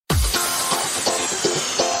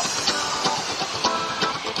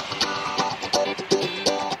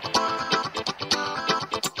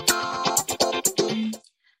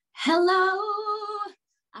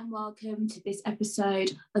welcome to this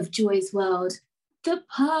episode of Joy's World, the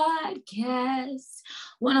podcast.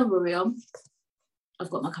 One of real. I've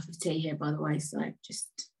got my cup of tea here, by the way, so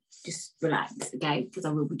just relax, okay? Because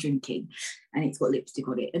I will be drinking, and it's got lipstick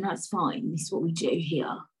on it, and that's fine. This is what we do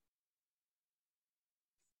here.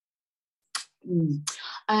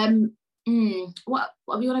 What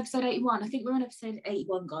are we on episode 81? I think we're on episode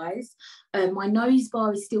 81, guys. My nose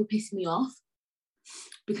bar is still pissing me off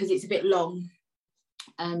because it's a bit long.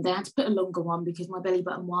 They had to put a longer one because my belly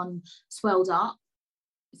button one swelled up.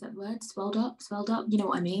 Is that the word? Swelled up? You know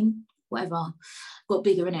what I mean? Whatever. Got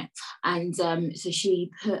bigger in it. And so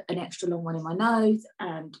she put an extra long one in my nose,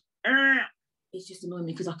 and it's just annoying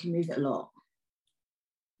me because I can move it a lot.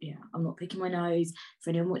 Yeah, I'm not picking my nose.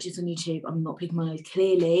 For anyone watching this on YouTube, I'm not picking my nose.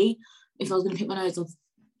 Clearly, if I was going to pick my nose, I'd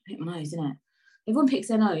pick my nose, innit? Everyone picks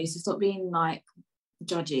their nose, so stop being like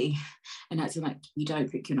judgy and acting like you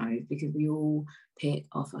don't pick your nose, because we all pick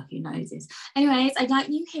our fucking noses. Anyways, I got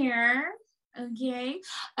new hair, okay?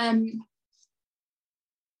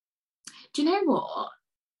 Do you know what?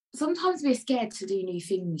 Sometimes we're scared to do new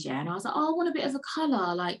things, yeah? And I was like, oh, I want a bit of a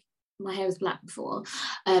colour, like my hair was black before.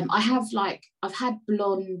 I've had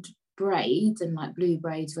blonde braids and like blue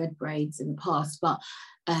braids, red braids in the past, but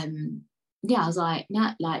yeah, I was like,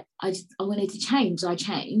 nah, like I wanted to change, so I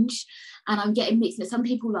changed, and I'm getting mixed. Now, some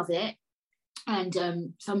people love it,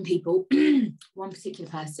 and some people, one particular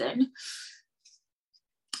person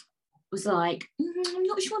was like, I'm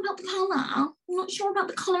not sure about the colour. I'm not sure about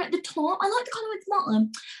the colour at the top. I like the colour at the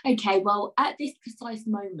bottom. Okay, well, at this precise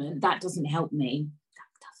moment, that doesn't help me.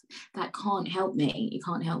 That can't help me. It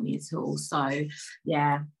can't help me at all. So,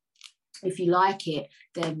 yeah, if you like it,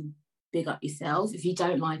 then big up yourself. If you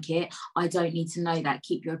don't like it, I don't need to know that.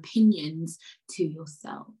 Keep your opinions to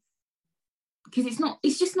yourself, because it's not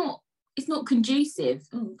conducive.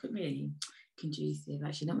 Oh, look at me. Conducive.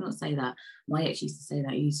 Actually, let me not say that. My ex used to say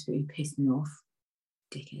that. It used to really piss me off.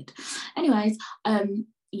 Dickhead. Anyways,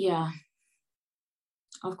 yeah,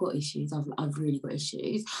 I've got issues. I've really got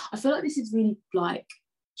issues. I feel like this is really like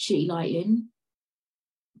shitty lighting,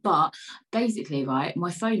 but basically, right,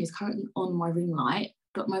 my phone is currently on my ring light,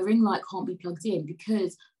 but my ring light can't be plugged in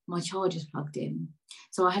because my charger's plugged in.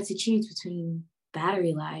 So I had to choose between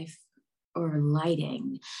battery life or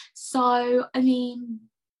lighting. So, I mean,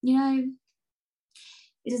 you know,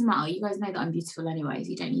 it doesn't matter. You guys know that I'm beautiful anyways.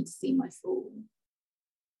 You don't need to see my full.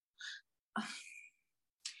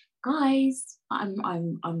 Guys,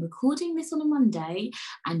 I'm recording this on a Monday,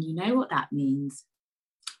 and you know what that means.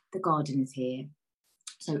 The garden is here.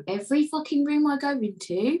 So every fucking room I go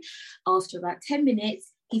into, after about 10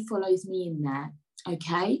 minutes, he follows me in there,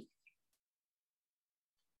 okay?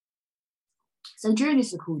 So during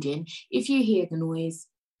this recording, if you hear the noise,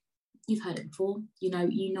 you've heard it before, you know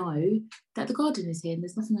that the garden is here, and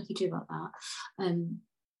there's nothing I can do about that.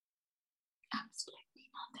 Absolutely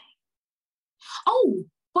nothing. Oh,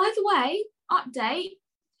 by the way, update,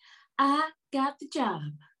 I got the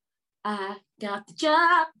job. I got the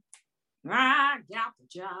job. I got the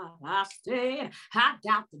job, I said. I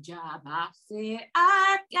got the job, I said.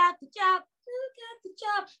 I got the job. You got the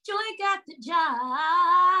job. Joy got the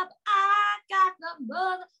job. I got the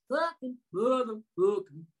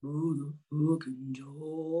motherfucking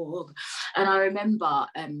job. And I remember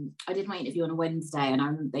I did my interview on a Wednesday,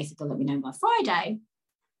 and they said they'll let me know by Friday.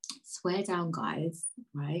 Swear down, guys,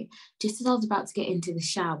 right? Just as I was about to get into the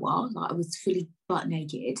shower, like I was fully butt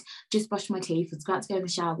naked, just brushed my teeth, was about to go in the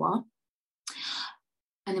shower,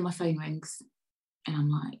 and then my phone rings, and I'm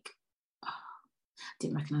like,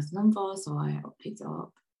 didn't recognise the number, so I picked it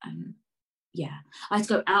up, and yeah, I had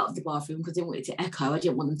to go out of the bathroom because I didn't want it to echo. I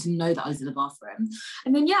didn't want them to know that I was in the bathroom.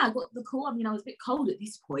 And then, yeah, I got the call. I mean, I was a bit cold at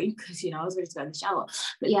this point because, I was ready to go in the shower.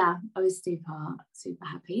 But yeah, I was super, super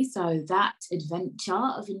happy. So that adventure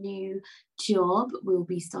of a new job will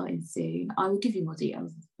be starting soon. I will give you more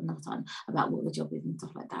details another time about what the job is and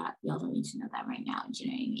stuff like that. Y'all don't need to know that right now. Do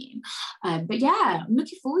you know what I mean? But yeah, I'm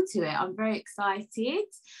looking forward to it. I'm very excited.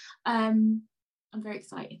 I'm very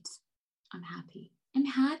excited. I'm happy. I'm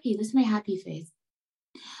happy. That's my happy face.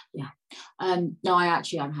 Yeah. No,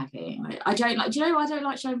 I'm happy. I don't like, do you know what? I don't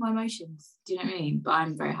like showing my emotions. Do you know what I mean? But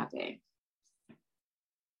I'm very happy.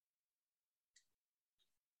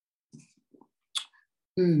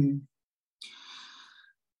 I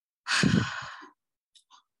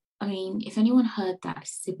mean, if anyone heard that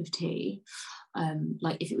sip of tea,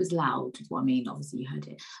 like if it was loud, is what I mean, obviously you heard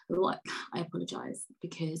it. But I apologise,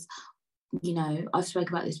 because I've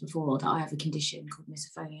spoken about this before, that I have a condition called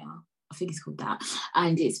misophonia. I think it's called that.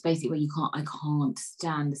 And it's basically where I can't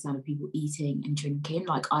stand the sound of people eating and drinking.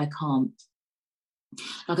 Like I can't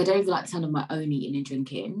Like, I don't even like to turn on my own eating and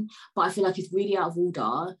drinking, but I feel like it's really out of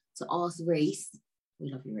order to ask Reese. We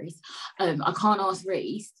love you, Reese. I can't ask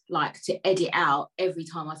Reese like to edit out every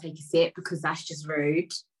time I take a sip, because that's just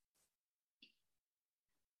rude.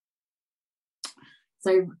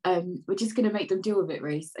 So we're just gonna make them deal with it,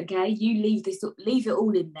 Reese. Okay, you leave it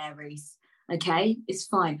all in there, Reese. Okay, it's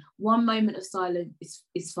fine. One moment of silence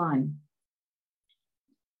is fine.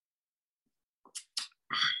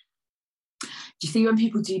 Do you see when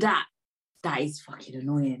people do that? That is fucking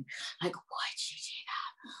annoying. Like, why did you do that?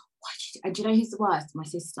 And do you know who's the worst? My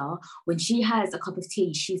sister. When she has a cup of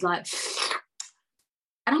tea, she's like,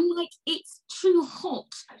 and I'm like, it's too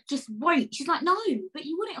hot. Just wait. She's like, no, but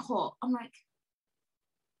you want it hot. I'm like,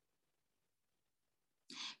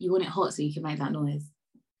 you want it hot so you can make that noise.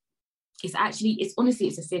 It's honestly,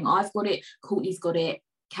 it's a thing. I've got it. Courtney's got it.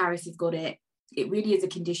 Caris has got it. It really is a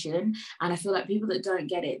condition. And I feel like people that don't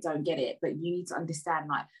get it. But you need to understand,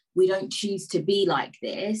 like, we don't choose to be like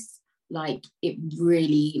this. Like, it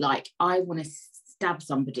really, like, I want to stab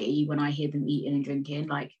somebody when I hear them eating and drinking.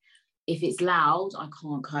 Like, if it's loud, I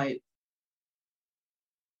can't cope.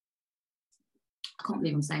 I can't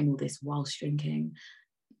believe I'm saying all this whilst drinking.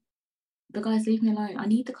 But guys, leave me alone. I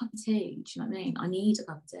need the cup of tea. Do you know what I mean? I need a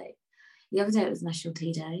cup of tea. The other day it was National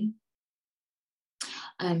Tea Day.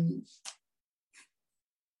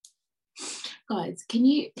 Guys, can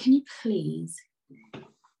you please?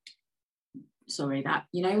 Sorry, that,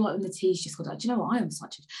 you know what, when the tea's just got out. Do you know what? I am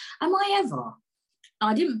such a. Am I ever?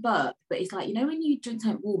 I didn't burp, but it's like, you know, when you drink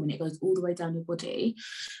something warm and it goes all the way down your body.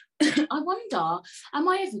 I wonder, am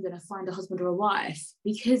I ever going to find a husband or a wife?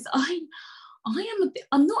 Because I'm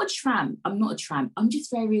not a tramp. I'm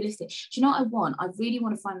just very realistic. Do you know what I want? I really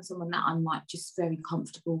want to find someone that I'm like just very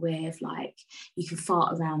comfortable with. Like, you can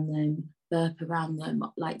fart around them, burp around them,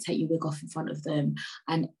 like take your wig off in front of them.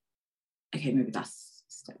 And okay, maybe that's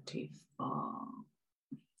a step too far.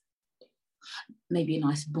 Maybe a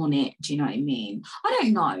nice bonnet. Do you know what I mean? I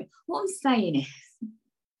don't know. What I'm saying is,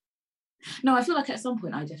 no, I feel like at some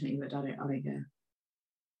point I definitely would. I don't care.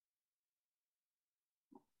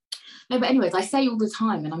 No, but anyways, I say all the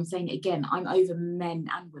time, and I'm saying it again, I'm over men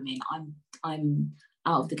and women. I'm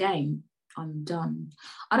out of the game. I'm done.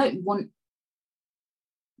 I don't want.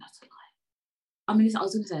 That's a lie. I mean, I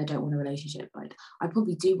was going to say I don't want a relationship, but I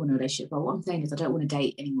probably do want a relationship. But what I'm saying is I don't want to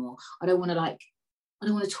date anymore. I don't want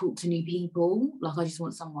to talk to new people. Like, I just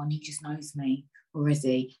want someone who just knows me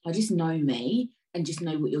already. Like, just know me and just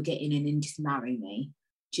know what you're getting in and just marry me.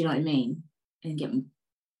 Do you know what I mean? And get me.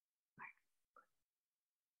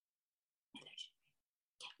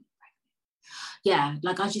 Yeah,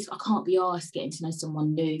 like, I can't be asked getting to know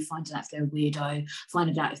someone new, finding out if they're a weirdo,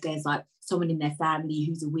 finding out if there's like someone in their family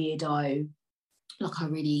who's a weirdo. Like, I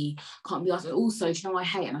really can't be asked. Also, do you know what I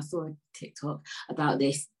hate? And I saw a TikTok about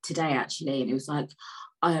this today, actually, and it was like,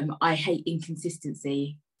 I hate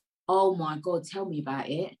inconsistency. Oh my God, tell me about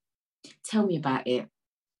it. Tell me about it.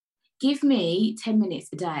 Give me 10 minutes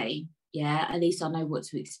a day. Yeah, at least I know what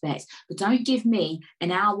to expect. But don't give me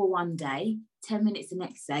an hour one day, 10 minutes the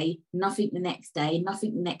next day, nothing the next day,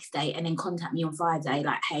 nothing the next day, and then contact me on Friday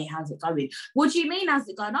like, hey, how's it going? What do you mean, how's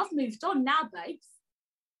it going? I've moved on now, babes.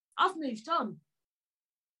 I've moved on.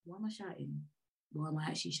 Why am I shouting? Why am I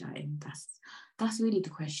actually shouting? That's really the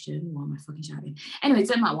question. Why am I fucking shouting? Anyway, it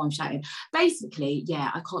doesn't matter why I'm shouting. Basically,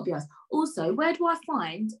 yeah, I can't be asked. Also, where do I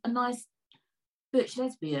find a nice butch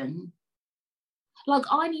lesbian? Like,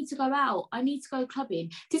 I need to go out. I need to go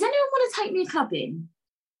clubbing. Does anyone want to take me clubbing?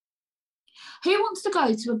 Who wants to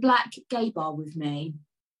go to a black gay bar with me?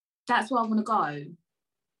 That's where I want to go.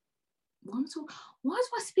 Why do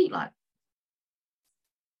I speak like?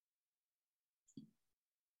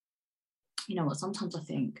 You know what? Sometimes I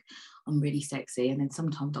think I'm really sexy, and then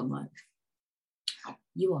sometimes I'm like,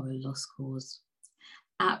 you are a lost cause.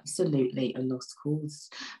 Absolutely a lost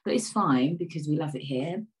cause. But it's fine because we love it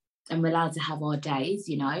here. And we're allowed to have our days,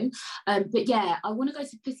 you know. But yeah, I want to go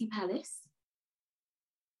to Pussy Palace.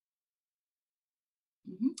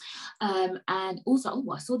 And also,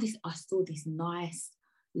 I saw this nice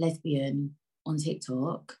lesbian on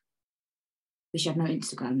TikTok, but she had no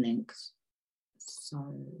Instagram links. So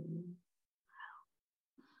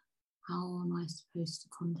how am I supposed to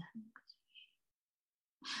contact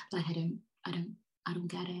you? Like, I don't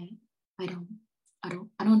get it. I don't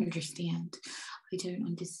understand. I don't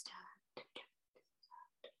understand.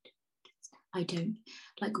 I don't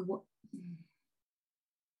like what.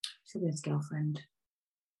 Someone's girlfriend.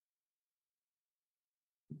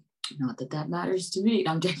 Not that that matters to me.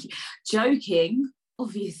 I'm joking.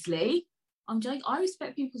 Obviously, I'm joking. I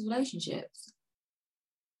respect people's relationships.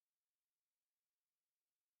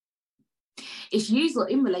 It's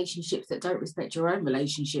usually in relationships that don't respect your own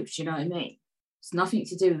relationships. You know what I mean? It's nothing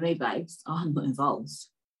to do with me, babes. I'm not involved.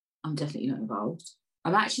 I'm definitely not involved.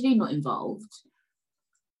 I'm actually not involved.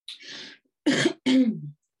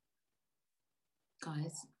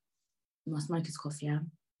 Guys, my smoker's cough, yeah?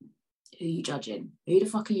 Who are you judging? Who the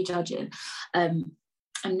fuck are you judging? And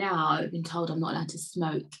now I've been told I'm not allowed to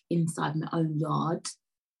smoke inside my own yard.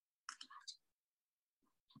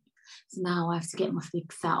 So now I have to get my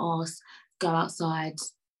big fat ass, go outside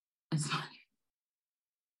and smoke.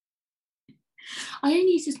 I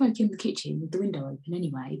only used to smoke in the kitchen with the window open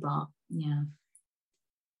anyway, but yeah.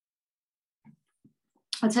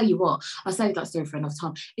 I'll tell you what, I'll save that story for another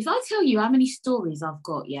time. If I tell you how many stories I've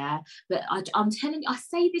got, yeah, but I'm telling you, I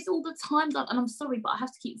say this all the time, and I'm sorry, but I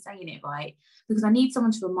have to keep saying it, right? Because I need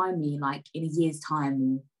someone to remind me, like, in a year's time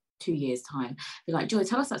or 2 years' time, be like, Joy,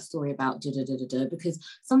 tell us that story about da-da-da-da-da, because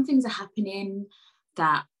some things are happening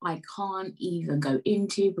that I can't even go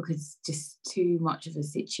into because it's just too much of a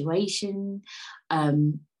situation.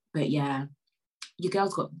 But yeah, your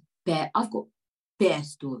girl's got I've got bare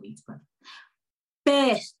stories, bro.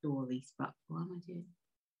 Bare stories, but what am I doing?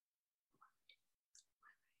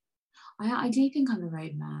 I do think I'm a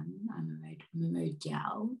road man. I'm a road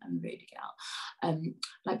gal. I'm a road gal.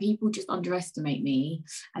 Like, people just underestimate me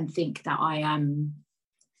and think that I am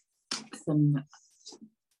some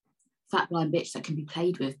fat blind bitch that can be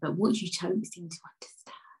played with. But what you don't seem to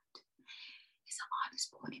understand is that I was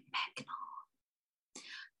born in Peckham.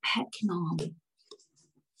 Peckham.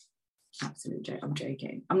 Absolute joke. I'm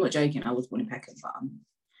joking. I'm not joking. I was born in Peckham, but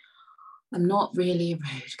I'm not really a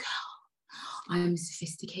road girl. I am a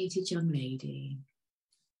sophisticated young lady.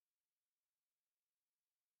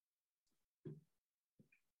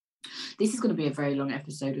 This is going to be a very long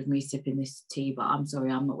episode of me sipping this tea, but I'm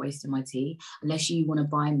sorry, I'm not wasting my tea. Unless you want to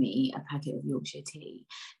buy me a packet of Yorkshire tea,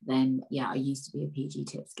 then yeah, I used to be a PG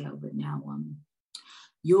Tips girl, but now I'm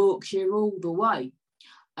Yorkshire all the way.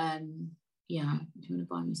 Yeah, if you want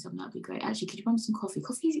to buy me something, that'd be great. Actually, could you buy me some coffee?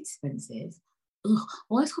 Coffee is expensive. Ugh,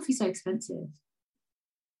 why is coffee so expensive?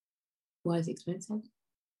 Why is it expensive?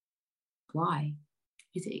 Why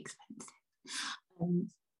is it expensive?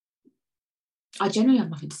 I generally have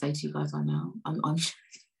nothing to say to you guys right now. I'm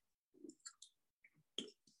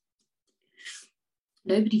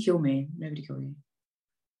Nobody kill me. Nobody kill me.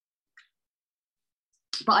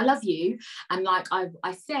 But I love you. And like I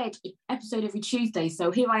said, episode every Tuesday.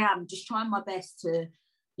 So here I am, just trying my best to,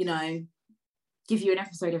 you know, give you an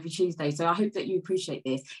episode every Tuesday. So I hope that you appreciate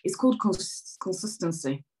this. It's called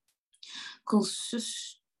consistency.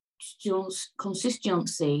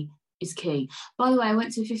 Consistency is key. By the way, I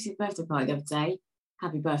went to a 50th birthday party the other day.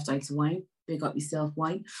 Happy birthday to Wayne. Big up yourself,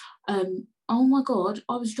 Wayne. Oh my God,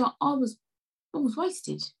 I was drunk. I was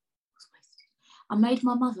wasted. I made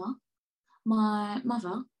my mother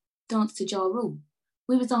dance to Ja Rule.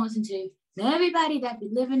 We were dancing to everybody that be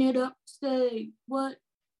living it up, say what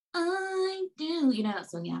I do. You know that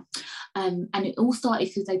song, yeah. And it all started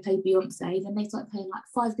because they played Beyonce, then they started playing like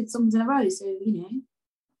 5 good songs in a row. So, you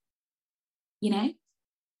know,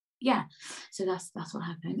 yeah. So that's what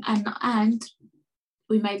happened. And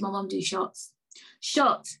we made my mum do shots.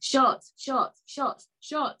 Shots.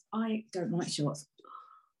 I don't like shots.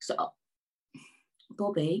 So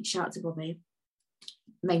Bobby, shout out to Bobby,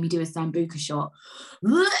 made me do a Sambuca shot.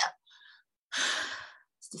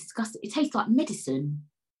 It's disgusting. It tastes like medicine.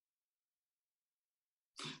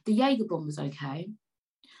 The Jaeger bomb was okay.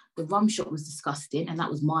 The rum shot was disgusting, and that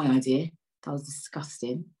was my idea. That was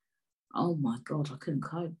disgusting. Oh my God, I couldn't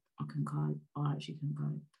cope. I actually couldn't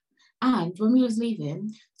cope. And when we was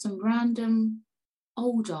leaving, some random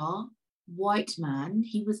older white man,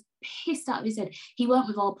 he was pissed out of his head. He weren't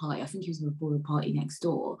with our party. I think he was with a party next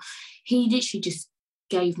door. He literally just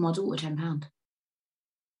gave my daughter £10.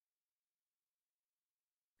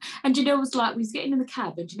 And Janelle was like, we was getting in the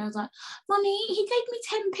cab, and Janelle was like, Mummy, he gave me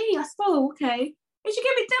 10p. I said, oh, okay. He should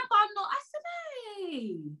give me £10. I said,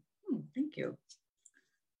 hey. Thank you.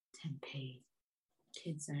 10p.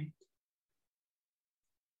 Kids, eh?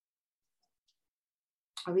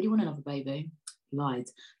 I really want another baby. Lied.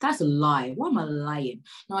 That's a lie. Why am I lying?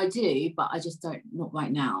 No, I do, but I just don't, not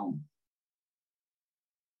right now.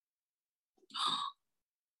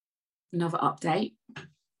 Another update.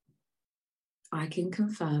 I can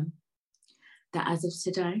confirm that as of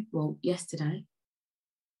today, well, yesterday,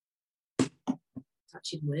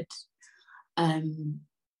 touching wood, I've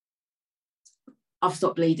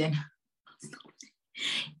stopped bleeding.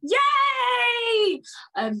 Yay!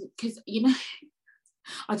 Because, you know,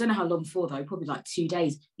 I don't know how long for though, probably like 2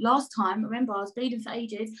 days. Last time, remember, I was bleeding for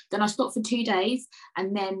ages. Then I stopped for 2 days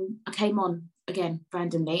and then I came on again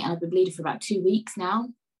randomly and I've been bleeding for about 2 weeks now.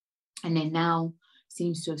 And then now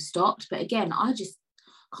seems to have stopped. But again, I just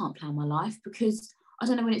can't plan my life because I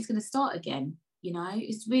don't know when it's going to start again. You know,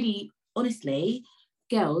 it's really, honestly,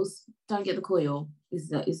 girls, don't get the coil is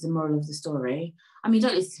the moral of the story. I mean,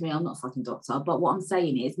 don't listen to me, I'm not a fucking doctor, but what I'm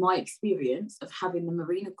saying is my experience of having the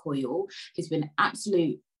Mirena coil has been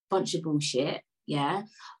absolute bunch of bullshit. Yeah,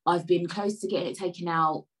 I've been close to getting it taken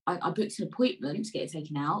out. I booked an appointment to get it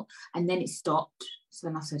taken out and then it stopped. So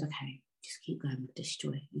then I said, okay, just keep going with this,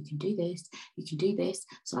 Joy. You can do this, you can do this.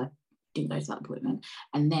 So I didn't go to that appointment.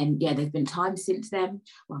 And then, yeah, there's been times since then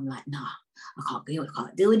where I'm like, nah, I can't deal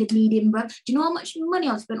with the bleeding, bro. Do you know how much money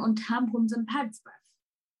I've spent on tampons and pads, bro?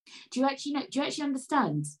 Do you actually know? Do you actually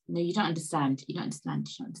understand? No, you don't understand. You don't understand.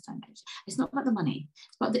 You don't understand. It's not about the money.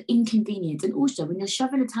 It's about the inconvenience. And also, when you're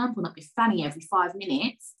shoving a tampon up your fanny every 5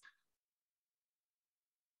 minutes,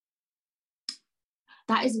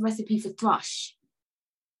 that is a recipe for thrush.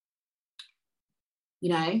 You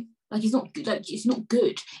know, like it's not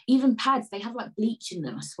good. Even pads, they have like bleach in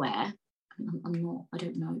them, I swear. I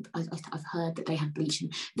don't know. I've heard that they have bleach in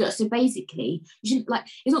them. So basically, you shouldn't, like,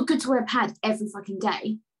 it's not good to wear a pad every fucking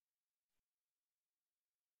day.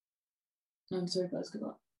 No, I'm sorry, guys.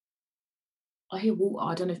 I hear water.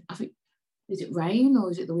 I don't know. I think, is it rain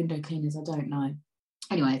or is it the window cleaners? I don't know.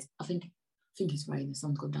 Anyways, I think it's rain. The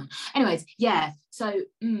sun's gone down. Anyways, yeah. So,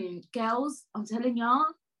 girls, I'm telling y'all,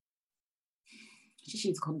 just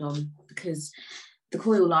use condom because the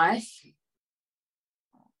coil life,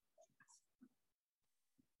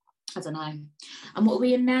 I don't know. And what are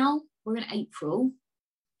we in now? We're in April.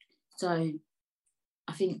 So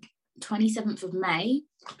I think 27th of May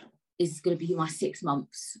is going to be my 6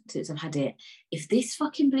 months since I've had it. If this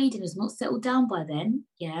fucking bleeding has not settled down by then,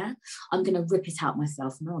 yeah, I'm going to rip it out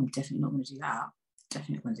myself. No, I'm definitely not going to do that.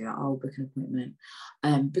 Definitely going to do that. I'll book an appointment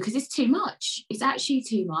because it's too much. It's actually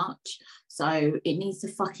too much. So it needs to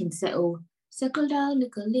fucking settle down,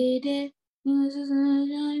 little lady.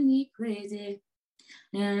 Me crazy.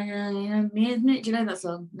 Do you know that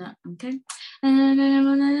song? No, okay.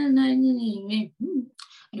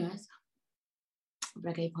 Anyways,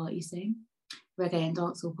 reggae party soon. Reggae and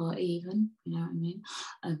dancehall party even, you know what I mean?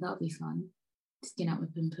 That'll be fun. Skin out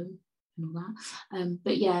with pum pum and all that.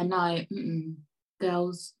 But yeah, no,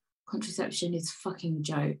 girls, contraception is fucking a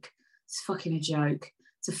joke. It's fucking a joke.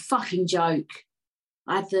 It's a fucking joke.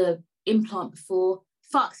 I had the implant before,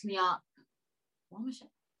 fucks me up. Why was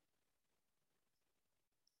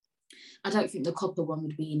I don't think the copper one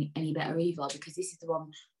would be any better either because this is the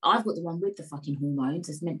one, I've got the one with the fucking hormones.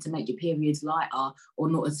 It's meant to make your periods lighter or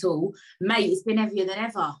not at all. Mate, it's been heavier than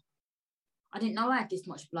ever. I didn't know I had this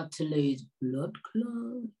much blood to lose. Blood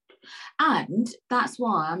clot. And that's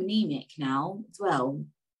why I'm anemic now as well.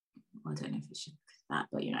 I don't know if it should be that,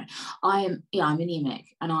 but you know, I'm anemic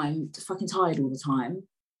and I'm fucking tired all the time.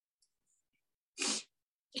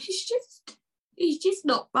 It's just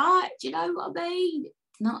not right. Do you know what I mean?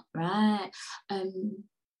 Not right.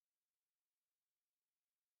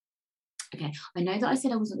 Okay, I know that I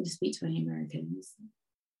said I wasn't going to speak to any Americans.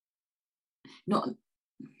 Not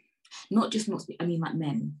just not speak, I mean like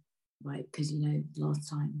men, right? Because you know, last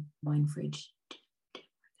time wine fridge.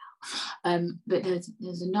 But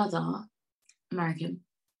there's another American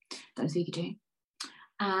that I'm speaking to.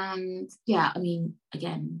 And yeah, I mean,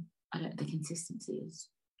 again, the consistency is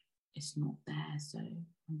it's not there, so I'm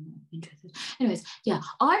not interested. Anyways, yeah,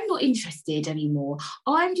 I'm not interested anymore.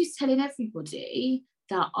 I'm just telling everybody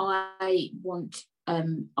that I want, I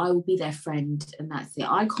will be their friend, and that's it.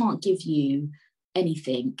 I can't give you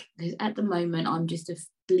anything because at the moment I'm just a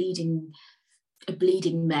bleeding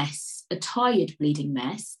mess, a tired bleeding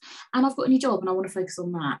mess, and I've got a new job and I want to focus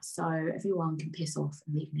on that. So everyone can piss off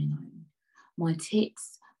and leave me alone. My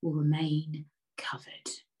tits will remain covered.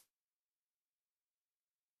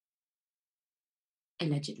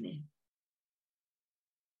 Allegedly.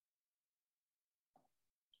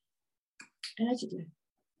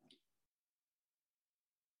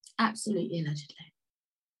 Absolutely allegedly.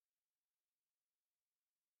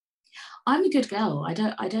 I'm a good girl. I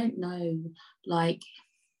don't know, like,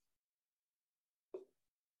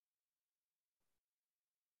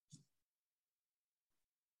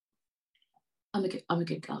 I'm a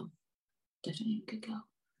good girl. Definitely a good girl.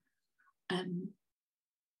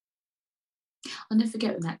 I'll never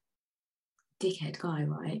forget when that dickhead guy,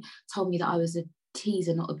 right, told me that I was a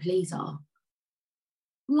teaser, not a pleaser. I'm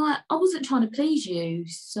like, I wasn't trying to please you,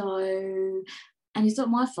 so, and it's not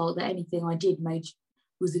my fault that anything I did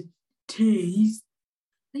was a tease.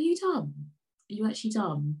 Are you dumb? you actually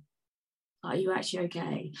dumb? Like, are you actually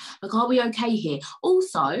okay? Like, are we okay here?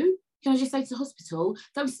 Also, can I just say to the hospital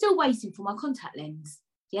that I'm still waiting for my contact lens?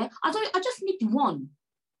 Yeah, I just need the one.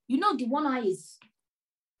 You know, the one eye is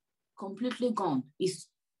completely gone. It's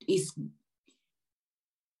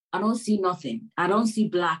I don't see nothing. I don't see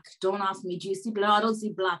black. Don't ask me, do you see black? I don't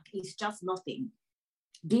see black. It's just nothing.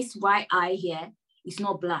 This right eye here is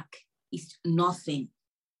not black. It's nothing.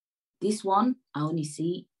 This one, I only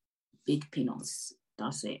see big peanuts.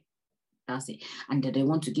 That's it. That's it. And they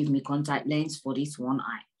want to give me contact lens for this one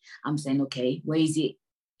eye. I'm saying, okay, where is it?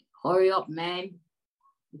 Hurry up, man.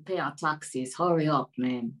 We pay our taxes. Hurry up,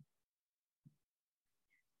 man.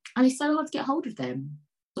 And it's so hard to get hold of them.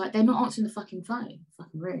 Like, they're not answering the fucking phone.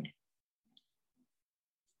 Fucking rude.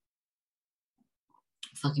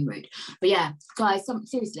 Fucking rude. But yeah, guys,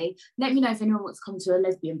 seriously, let me know if anyone wants to come to a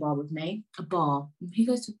lesbian bar with me. A bar. Who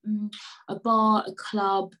goes to a bar, a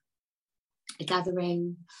club, a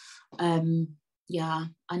gathering? Yeah,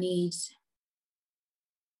 I need.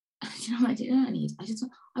 Do you know what I need?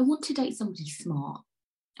 I want to date somebody smart.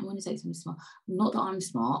 I want to date somebody smart. Not that I'm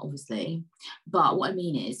smart, obviously, but what I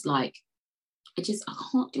mean is, like, I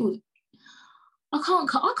can't do it. I can't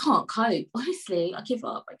cope. Honestly, I give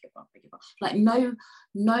up. Like, no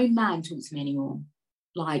man talks to me anymore.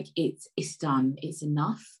 Like, it's done. It's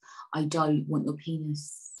enough. I don't want your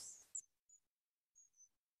penis.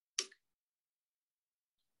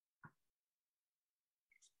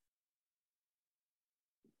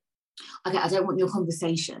 Okay, I don't want your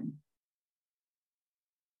conversation.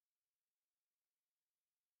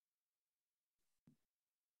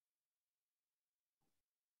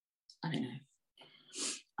 I don't know.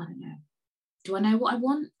 Do I know what I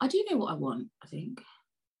want? I do know what I want, I think.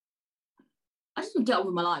 I just want to get on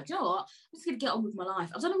with my life. Do you know what? I'm just going to get on with my life.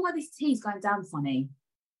 I don't know why this tea is going down funny.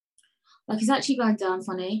 Like, it's actually going down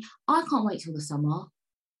funny. I can't wait till the summer.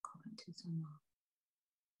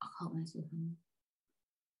 I can't wait till the summer.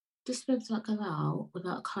 Just be able to, like, go out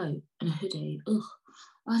without a coat and a hoodie. Ugh.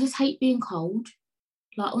 I just hate being cold.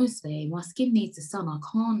 Like, honestly, my skin needs the sun. I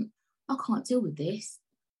can't deal with this.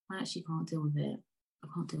 I actually can't deal with it. I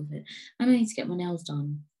can't deal with it. And I need to get my nails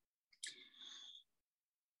done.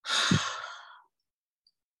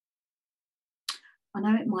 I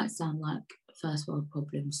know it might sound like first world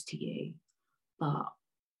problems to you, but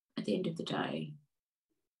at the end of the day,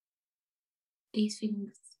 these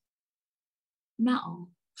things matter.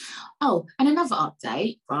 Oh, and another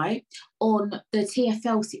update, right, on the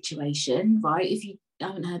TFL situation, right? If you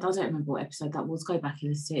haven't heard, I don't remember what episode that was, go back and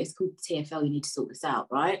listen to it. It's called TFL, you need to sort this out,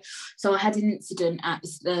 right? So I had an incident at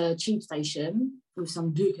the tube station with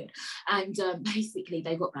some dickhead, and basically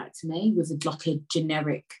they got back to me with like a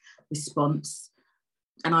generic response.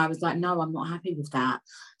 And I was like, no, I'm not happy with that.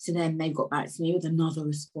 So then they got back to me with another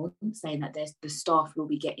response saying that the staff will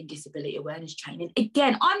be getting disability awareness training.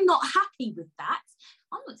 Again, I'm not happy with that.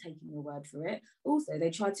 I'm not taking your word for it. Also,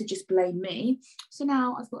 they tried to just blame me. So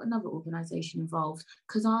now I've got another organisation involved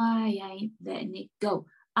because I ain't letting it go.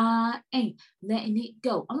 I ain't letting it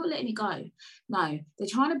go. I'm not letting it go. No, they're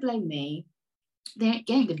trying to blame me. They ain't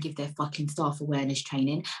going to give their fucking staff awareness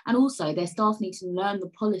training. And also their staff need to learn the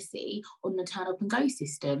policy on the turn up and go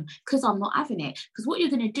system because I'm not having it. Because what you're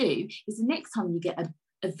going to do is the next time you get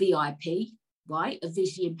a VIP, right, a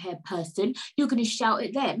visually impaired person, you're going to shout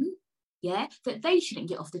at them, yeah, that they shouldn't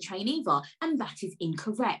get off the train either. And that is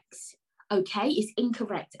incorrect. Okay, it's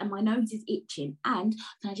incorrect. And my nose is itching. And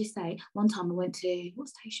can I just say, one time I went to, what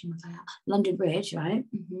station was I at? London Bridge, right?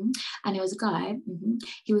 And there was a guy,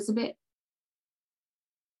 he was a bit,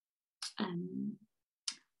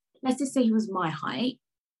 let's just say he was my height,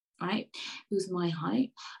 right? He was my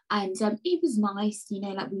height, and he was nice, you know,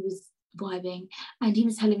 like we was vibing, and he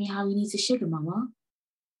was telling me how he needs a sugar mama.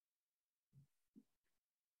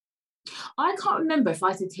 I can't remember if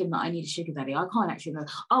I said to him that I need a sugar daddy. I can't actually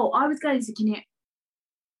remember. Oh, I was going to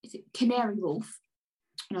Canary Wharf,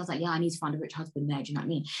 and I was like, yeah, I need to find a rich husband there. Do you know what I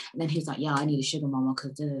mean? And then he was like, yeah, I need a sugar mama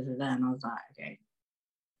because and I was like,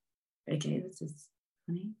 okay, this is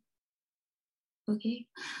funny. Okay,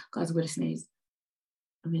 guys, I'm gonna sneeze.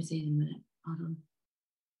 I'm gonna see it in a minute. Hold on.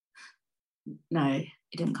 No,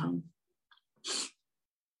 it didn't come.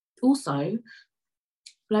 Also,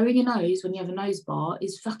 blowing your nose when you have a nose bar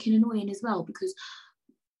is fucking annoying as well, because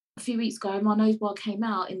a few weeks ago my nose bar came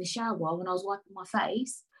out in the shower when I was wiping my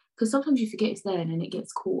face, because sometimes you forget it's there and then it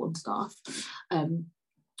gets caught on stuff.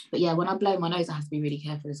 But yeah, when I blow my nose I have to be really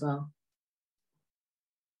careful as well.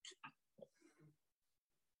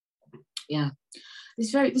 Yeah,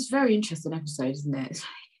 this very interesting episode, isn't it?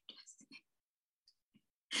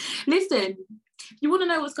 Listen, you want to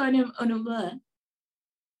know what's going on over there?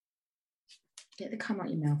 Get the cum out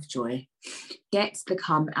your mouth, Joy. Get the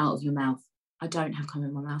cum out of your mouth. I don't have cum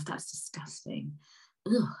in my mouth. That's disgusting.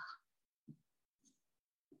 Ugh.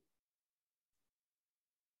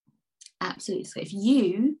 Absolutely. So if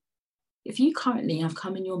you currently have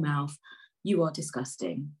cum in your mouth, you are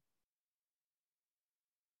disgusting.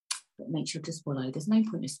 But make sure to swallow. There's no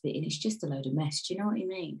point of spitting. It's just a load of mess. Do you know what I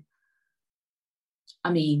mean?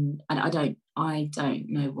 I mean, I don't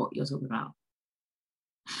know what you're talking about.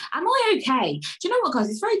 Am I okay? Do you know what, guys?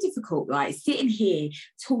 It's very difficult, right? Sitting here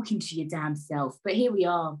talking to your damn self. But here we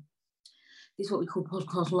are. This is what we call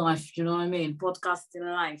podcast life. Do you know what I mean? Podcasting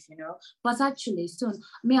life, you know? But actually, still, I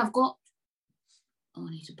mean, I've got... Oh,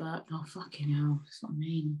 I need to burp. Oh, fucking hell. That's what I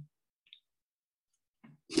mean.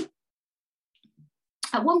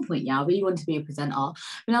 At one point, yeah, I really wanted to be a presenter.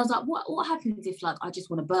 And I was like, what happens if, like, I just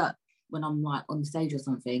want to burp when I'm, like, on the stage or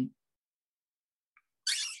something?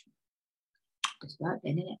 Just burp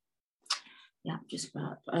then, innit? Yeah, just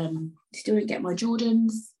burp. Still didn't get my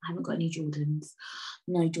Jordans. I haven't got any Jordans.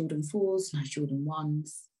 No Jordan 4s, no Jordan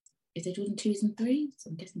 1s. Is there Jordan 2s and 3s?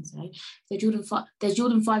 I'm guessing so. There's Jordan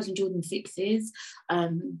 5s and Jordan 6s.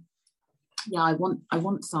 Yeah, I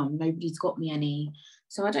want some. Nobody's got me any.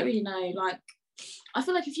 So I don't really know. Like, I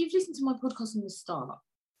feel like if you've listened to my podcast from the start,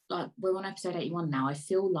 like we're on episode 81 now, I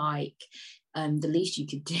feel like the least you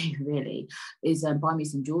could do really is buy me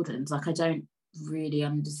some Jordans. Like, I don't really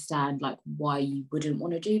understand like why you wouldn't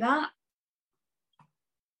want to do that.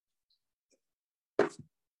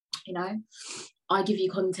 You know, I give you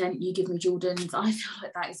content, you give me Jordans. I feel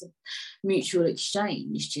like that is a mutual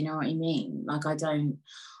exchange. Do you know what I mean? Like, I don't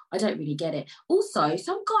really get it. Also,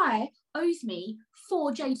 some guy owes me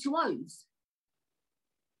 4 J2Os.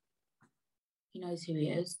 He knows who he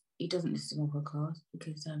is. He doesn't listen to my podcast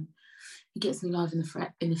because he gets me live in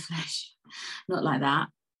the flesh. Not like that.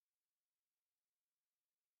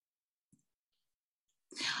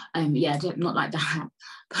 Yeah, not like that.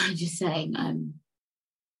 But I'm just saying,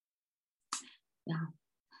 yeah,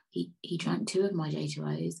 he drank 2 of my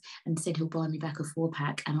J2Os and said he'll buy me back a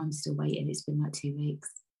 4-pack, and I'm still waiting. It's been like 2 weeks,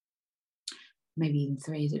 maybe even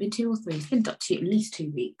 3. Has it been 2 or 3? It's been at least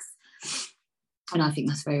 2 weeks. And I think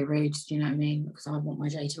that's very rude, do you know what I mean? Because I want my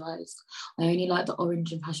J2Os. I only like the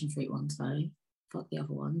orange and passion fruit ones though. Fuck the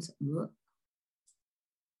other ones.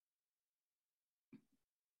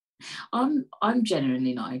 I'm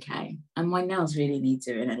genuinely not okay. And my nails really need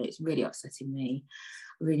doing, and it's really upsetting me.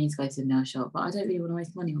 I really need to go to the nail shop, but I don't really want to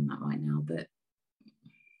waste money on that right now. But I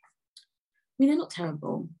mean, they're not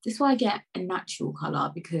terrible. This is why I get a natural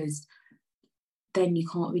colour, because then you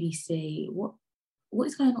can't really see what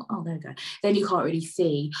is going on. Oh, there we go. Then you can't really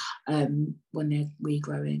see when they're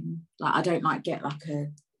regrowing. Like, I don't like get like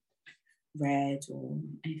a red or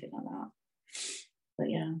anything like that. But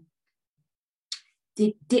yeah,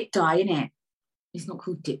 dip dye, innit? It's not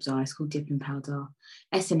called dip dye, it's called dipping powder.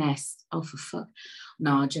 SNS. Oh, for fuck.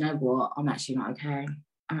 No, do you know what? I'm actually not okay.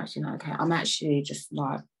 I'm actually just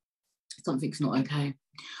like, something's not okay.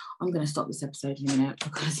 I'm going to stop this episode in a minute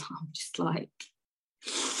because I'm just like,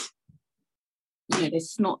 you know,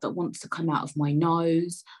 there's snot that wants to come out of my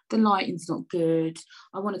nose. The lighting's not good.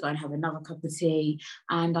 I want to go and have another cup of tea,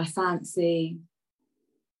 and I fancy...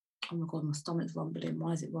 Oh my God, my stomach's rumbling.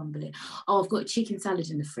 Why is it rumbling? Oh, I've got a chicken salad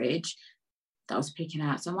in the fridge that I was picking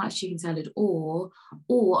out. So I might have chicken salad, or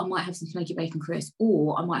I might have some smoky bacon crisp,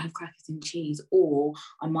 or I might have crackers and cheese, or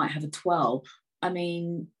I might have a 12. I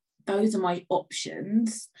mean, those are my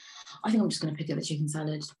options. I think I'm just going to pick up the chicken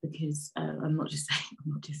salad because I'm not just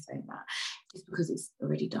saying that. Just because it's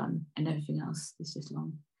already done and everything else is just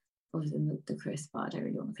long. Other than the crisp, but I don't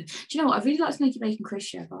really want the crisp. Do you know what? I really like smoky bacon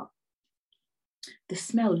crisp, yeah, but the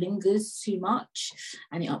smell lingers too much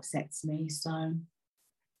and it upsets me. So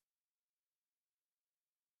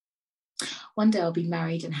one day I'll be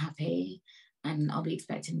married and happy, and I'll be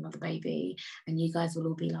expecting another baby, and you guys will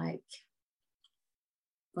all be like,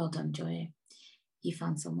 well done, Joy. You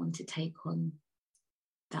found someone to take on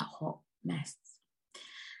that hot mess.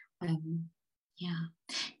 Yeah.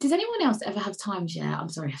 Does anyone else ever have times, yeah? I'm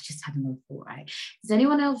sorry, I've just had another thought, right? Does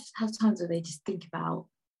anyone else have times where they just think about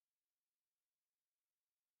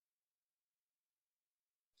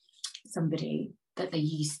somebody that they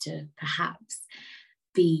used to perhaps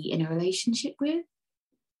be in a relationship with?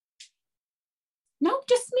 No,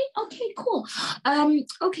 just me? Okay, cool.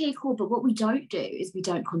 Okay, cool. But what we don't do is we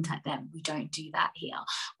don't contact them. We don't do that here.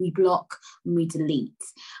 We block and we delete.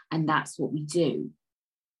 And that's what we do.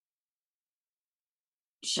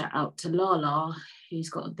 Shout out to Lala, who's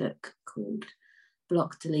got a book called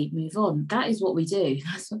Block, Delete, Move On. That is what we do.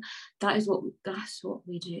 That's what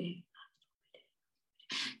we do.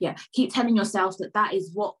 Yeah, keep telling yourself that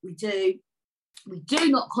is what we do. We do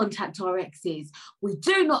not contact our exes. We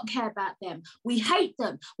do not care about them. We hate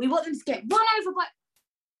them. We want them to get run over by...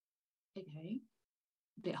 Okay,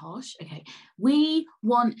 a bit harsh. Okay. We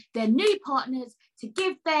want their new partners to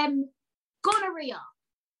give them gonorrhea.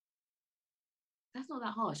 That's not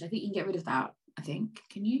that harsh. I think you can get rid of that. I think.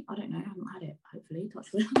 Can you? I don't know. I haven't had it, hopefully. Touch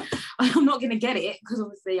wood. I'm not going to get it because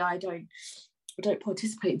obviously I don't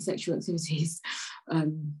participate in sexual activities.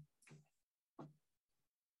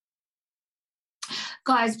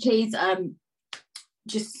 Guys, please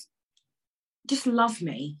just love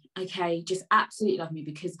me, okay? Just absolutely love me,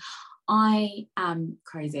 because I am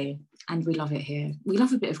crazy and we love it here. We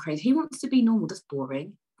love a bit of crazy. Who wants to be normal? That's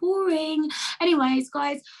boring. Anyways,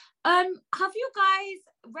 guys, have you guys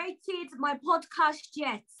rated my podcast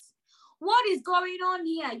yet? What is going on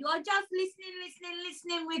here? You are just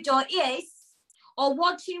listening with your ears, or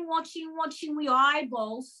watching with your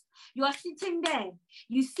eyeballs. You are sitting there.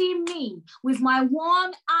 You see me with my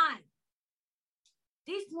one eye.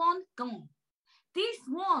 This one gone. This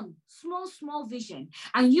one small vision.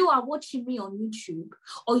 And you are watching me on YouTube,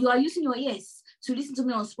 or you are using your ears to listen to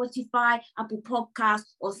me on Spotify, Apple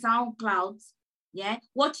Podcasts, or SoundCloud. Yeah,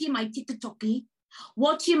 watching my TikToky,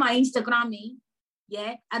 watching my Instagrammy.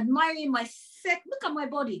 Yeah, admiring my set. Look at my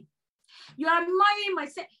body. You are admiring my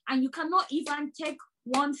set, and you cannot even take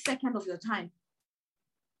 1 second of your time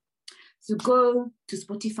to go to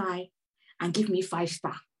Spotify and give me 5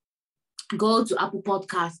 star. Go to Apple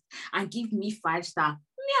Podcast and give me 5 star.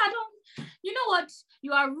 Me, I don't. You know what?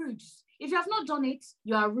 You are rude. If you have not done it,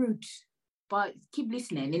 you are rude. But keep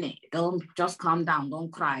listening, innit? Don't just calm down.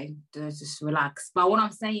 Don't cry. Just relax. But what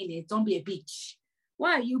I'm saying is, don't be a bitch.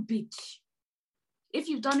 Why are you bitch? If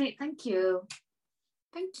you've done it, thank you.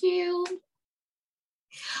 Thank you.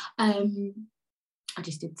 I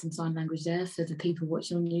just did some sign language there for the people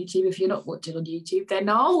watching on YouTube. If you're not watching on YouTube, then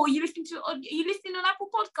no. Are you listening on Apple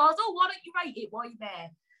Podcasts? Oh, why don't you rate it while you're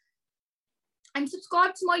there? And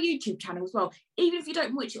subscribe to my YouTube channel as well. Even if you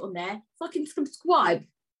don't watch it on there, fucking subscribe.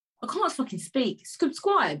 I can't fucking speak.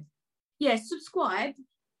 Subscribe. Yeah, subscribe,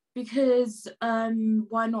 because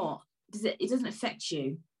why not? It doesn't affect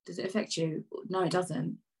you. Does it affect you? No, it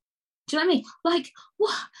doesn't. Do you know what I mean? Like,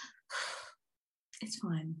 what? It's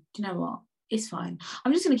fine. Do you know what? It's fine.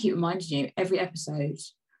 I'm just going to keep reminding you every episode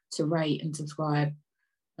to rate and subscribe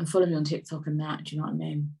and follow me on TikTok and that. Do you know what I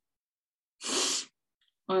mean?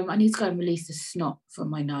 I need to go and release the snot from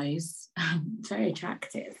my nose. Very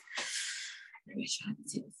attractive. Very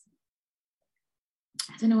attractive.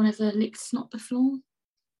 Has anyone ever licked snot before?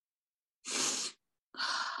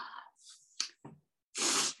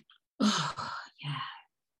 Oh, yeah.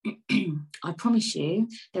 I promise you,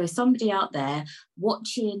 there is somebody out there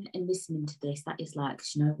watching and listening to this that is like,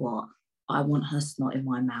 you know what? I want her snot in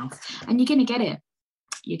my mouth. And you're going to get it.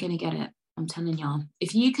 You're going to get it. I'm telling y'all.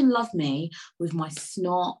 If you can love me with my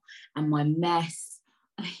snot and my mess.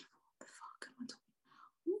 I mean, what the fuck am I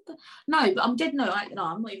talking? No, but I'm dead. No,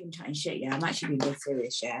 I'm not even chatting shit. Yeah, I'm actually being dead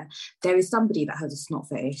serious. Yeah, there is somebody that has a snot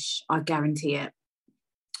fetish. I guarantee it.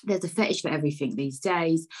 There's a fetish for everything these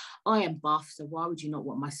days. I am buff, so why would you not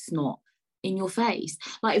want my snot in your face?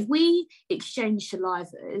 Like, if we exchange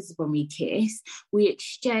salivas when we kiss, we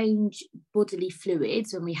exchange bodily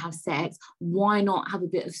fluids when we have sex, why not have a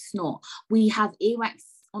bit of snot? We have earwax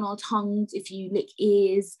on our tongues if you lick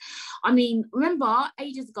ears. I mean, remember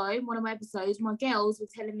ages ago in one of my episodes, my girls were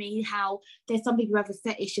telling me how there's some people who have a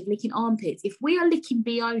fetish of licking armpits. If we are licking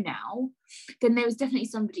BO now, then there is definitely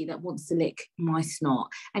somebody that wants to lick my snot.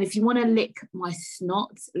 And if you want to lick my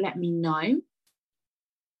snot, let me know.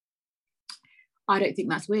 I don't think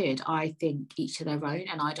that's weird. I think each to their own,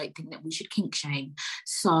 and I don't think that we should kink shame.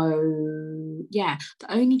 So yeah,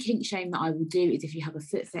 the only kink shame that I will do is if you have a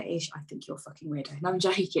foot fetish. I think you're fucking weirdo. And I'm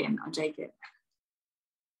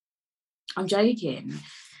joking.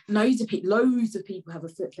 Loads of people have a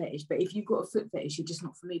foot fetish, but if you've got a foot fetish, you're just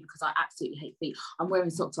not for me, because I absolutely hate feet. I'm wearing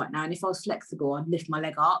socks right now, and if I was flexible, I'd lift my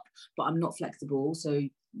leg up, but I'm not flexible, so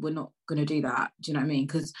we're not going to do that. Do you know what I mean?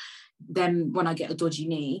 Because then when I get a dodgy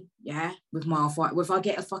knee, yeah, with my arthritis, if I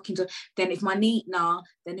get a fucking then if my knee,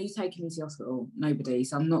 then who's taking me to the hospital? Nobody.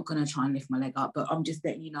 So I'm not going to try and lift my leg up, but I'm just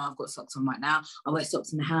letting you know I've got socks on right now. I wear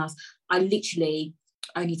socks in the house. I literally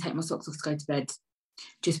only take my socks off to go to bed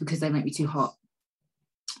just because they make me too hot.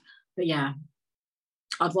 But yeah,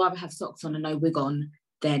 I'd rather have socks on and no wig on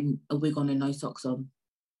than a wig on and no socks on.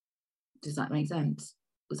 Does that make sense?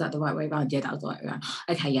 Was that the right way around? Yeah, that was the right way around.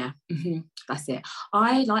 Okay, yeah, that's it.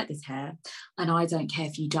 I like this hair, and I don't care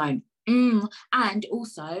if you don't. And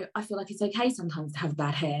also, I feel like it's okay sometimes to have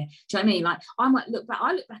bad hair. Do you know what I mean? Like, I look back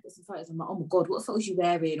at some photos, I'm like, oh my God, what the fuck was you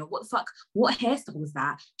wearing? Or what hairstyle was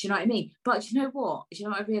that? Do you know what I mean? But do you know what? Do you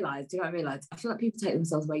know what I realised? I feel like people take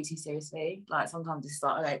themselves way too seriously. Like, sometimes it's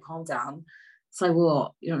like, okay, calm down. So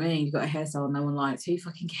what? You know what I mean? You've got a hairstyle and no one likes. Who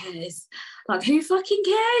fucking cares? Like, who fucking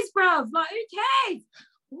cares, bruv? Like, who cares?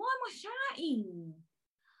 Why am I shouting?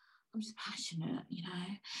 I'm just passionate, you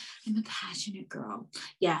know? I'm a passionate girl.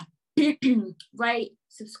 Yeah. Rate,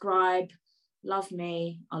 subscribe, love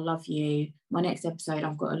me, I love you. My next episode,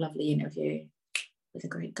 I've got a lovely interview with a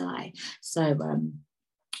great guy. So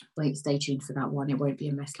stay tuned for that one. It won't be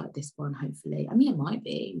a mess like this one, hopefully. I mean, it might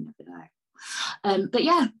be, you never know. But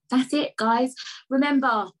yeah, that's it, guys.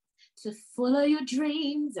 Remember to follow your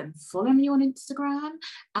dreams and follow me on Instagram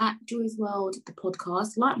at Joy's World, the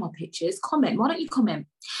podcast. Like my pictures, comment. Why don't you comment?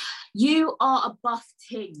 You are a buff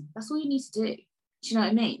ting. That's all you need to do. Do you know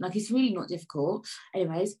what I mean? Like, it's really not difficult.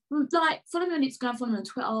 Anyways, like, follow me on Instagram, follow me on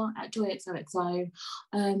Twitter at JoyXOXO.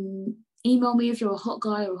 Email me if you're a hot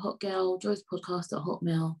guy or a hot girl,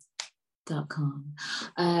 joyspodcast@hotmail.com.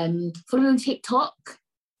 Follow me on TikTok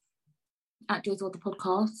at Joy's World the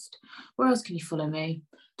podcast. Where else can you follow me?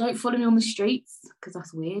 Don't follow me on the streets because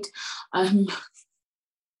that's weird. I'm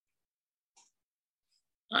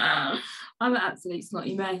an absolute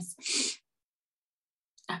snotty mess.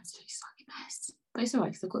 Absolute snotty mess. But it's all right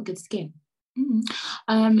because I've got good skin.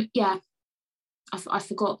 Yeah. I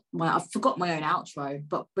forgot my own outro,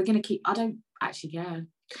 but we're gonna keep. I don't actually care.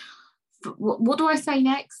 What do I say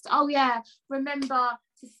next? Oh yeah, remember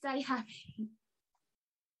to stay happy.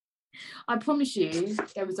 I promise you,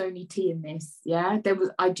 there was only tea in this. Yeah,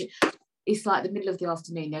 it's like the middle of the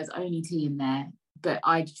afternoon. There's only tea in there, but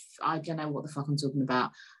I don't know what the fuck I'm talking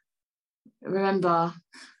about. Remember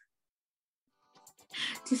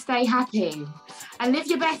to stay happy and live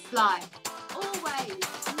your best life.